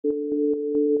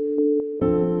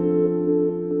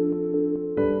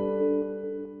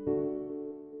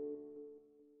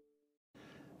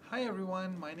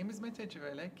Mete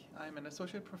Civelek. I'm an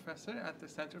associate professor at the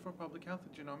Center for Public Health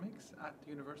and Genomics at the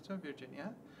University of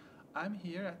Virginia. I'm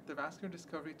here at the Vascular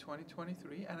Discovery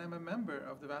 2023, and I'm a member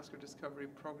of the Vascular Discovery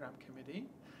Program Committee.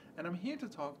 And I'm here to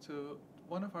talk to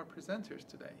one of our presenters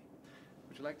today.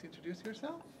 Would you like to introduce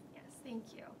yourself? Yes,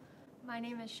 thank you. My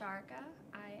name is Sharika.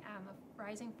 I am a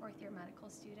rising fourth-year medical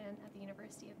student at the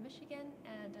University of Michigan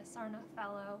and a Sarna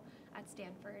Fellow at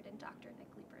Stanford in Dr. Nick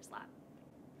Leeper's lab.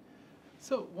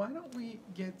 So why don't we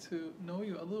get to know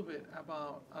you a little bit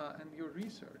about and your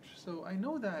research. So I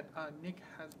know that Nick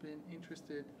has been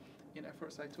interested in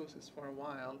efferocytosis for a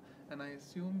while, and I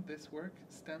assume this work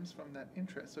stems from that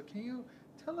interest. So can you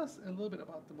tell us a little bit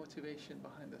about the motivation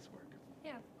behind this work?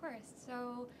 Yeah, of course.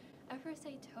 So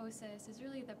efferocytosis is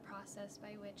really the process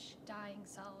by which dying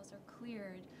cells are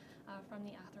cleared from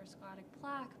the atherosclerotic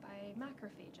plaque by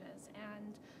macrophages.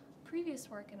 And previous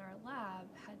work in our lab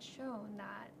had shown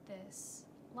that this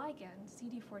ligand,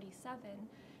 CD47,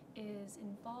 is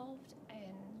involved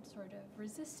in sort of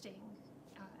resisting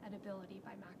edibility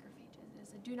by macrophages. It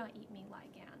is a do-not-eat-me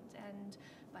ligand, and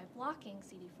by blocking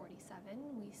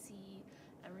CD47, we see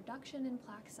a reduction in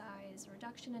plaque size, a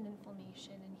reduction in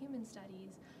inflammation in human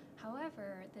studies.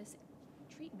 However, this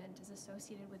treatment is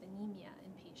associated with anemia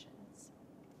in patients.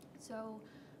 So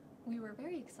we were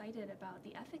very excited about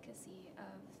the efficacy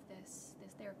of this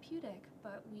therapeutic,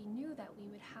 but we knew that we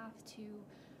would have to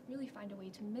really find a way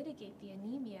to mitigate the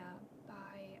anemia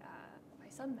by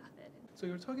some method. So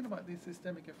you're talking about the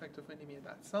systemic effect of anemia.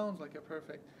 That sounds like a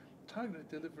perfect targeted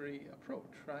delivery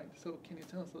approach, right? So can you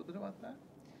tell us a little bit about that?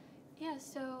 Yeah,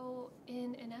 so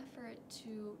in an effort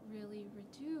to really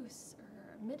reduce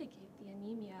or mitigate the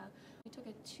anemia, we took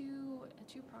a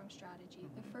two-pronged strategy.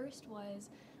 The first was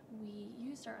we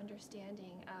used our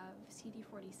understanding of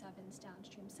CD47's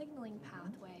downstream signaling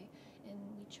pathway,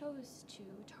 and we chose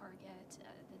to target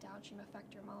the downstream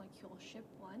effector molecule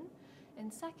SHP1. And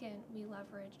second, we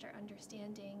leveraged our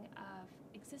understanding of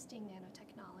existing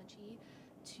nanotechnology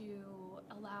to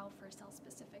allow for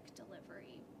cell-specific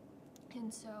delivery.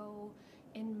 And so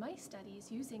in mice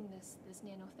studies using this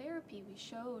nanotherapy, we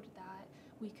showed that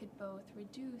we could both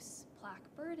reduce plaque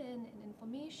burden and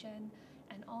inflammation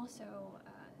and also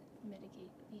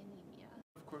mitigate the anemia.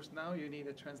 Of course, now you need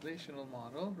a translational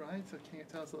model, right? So can you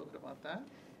tell us a little bit about that?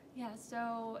 Yeah,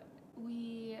 so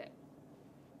we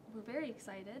were very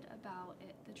excited about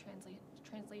the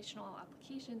translational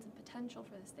applications and potential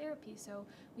for this therapy. So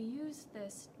we used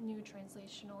this new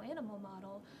translational animal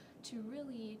model to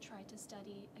really try to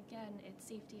study, again, its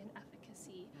safety and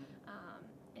efficacy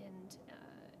in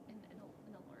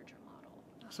a larger model.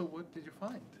 So what did you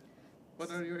find?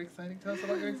 What are your exciting, tell us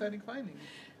about your exciting findings.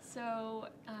 So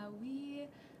we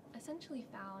essentially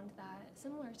found that,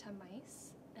 similar to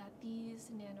mice, that this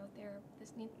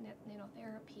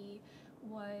nanotherapy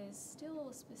was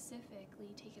still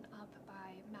specifically taken up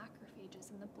by macrophages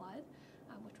in the blood,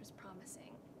 which was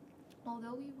promising.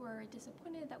 Although we were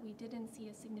disappointed that we didn't see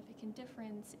a significant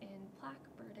difference in plaque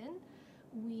burden,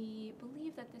 we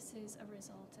believe that this is a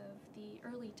result of the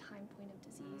early time point of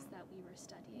disease that we were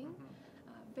studying.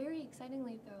 Very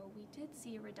excitingly, though, we did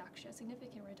see a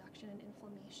significant reduction in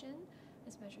inflammation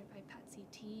as measured by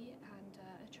PET-CT and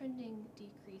a trending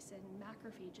decrease in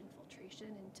macrophage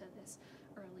infiltration into this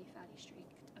early fatty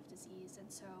streak of disease.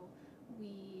 And so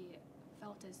we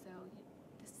felt as though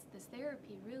this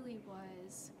therapy really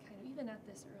was kind of, even at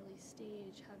this early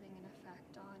stage, having an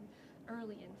effect on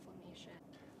early inflammation.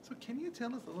 So can you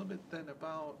tell us a little bit then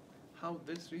about how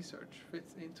this research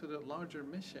fits into the larger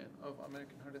mission of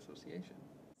American Heart Association?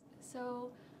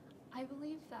 So I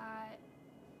believe that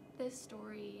this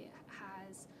story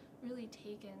has really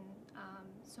taken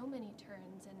so many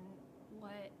turns, and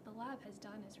what the lab has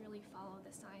done is really follow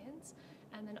the science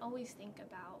and then always think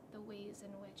about the ways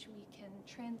in which we can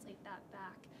translate that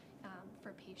back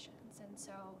for patients. And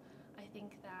so I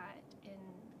think that in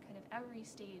kind of every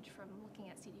stage, from looking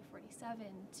at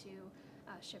CD47 to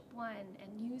SHP1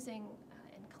 and using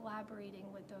and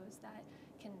collaborating with those that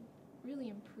can really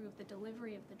improve the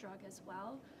delivery of the drug as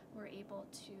well, we're able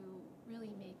to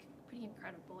really make pretty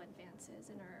incredible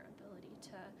advances in our ability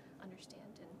to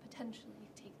understand and potentially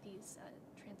take these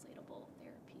translatable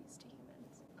therapies to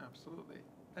humans. Absolutely.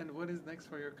 And what is next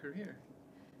for your career?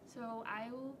 So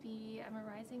I'm a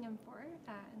rising M4,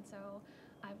 and so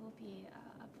I will be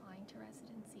applying to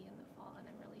residency in the fall, and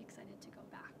I'm really excited to go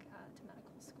back to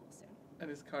medical school soon. And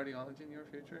is cardiology in your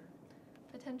future?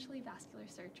 Potentially vascular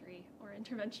surgery or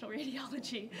interventional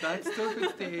radiology. That still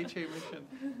fits the HA mission.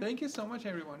 Thank you so much,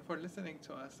 everyone, for listening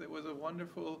to us. It was a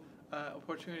wonderful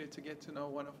opportunity to get to know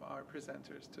one of our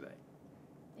presenters today.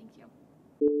 Thank you.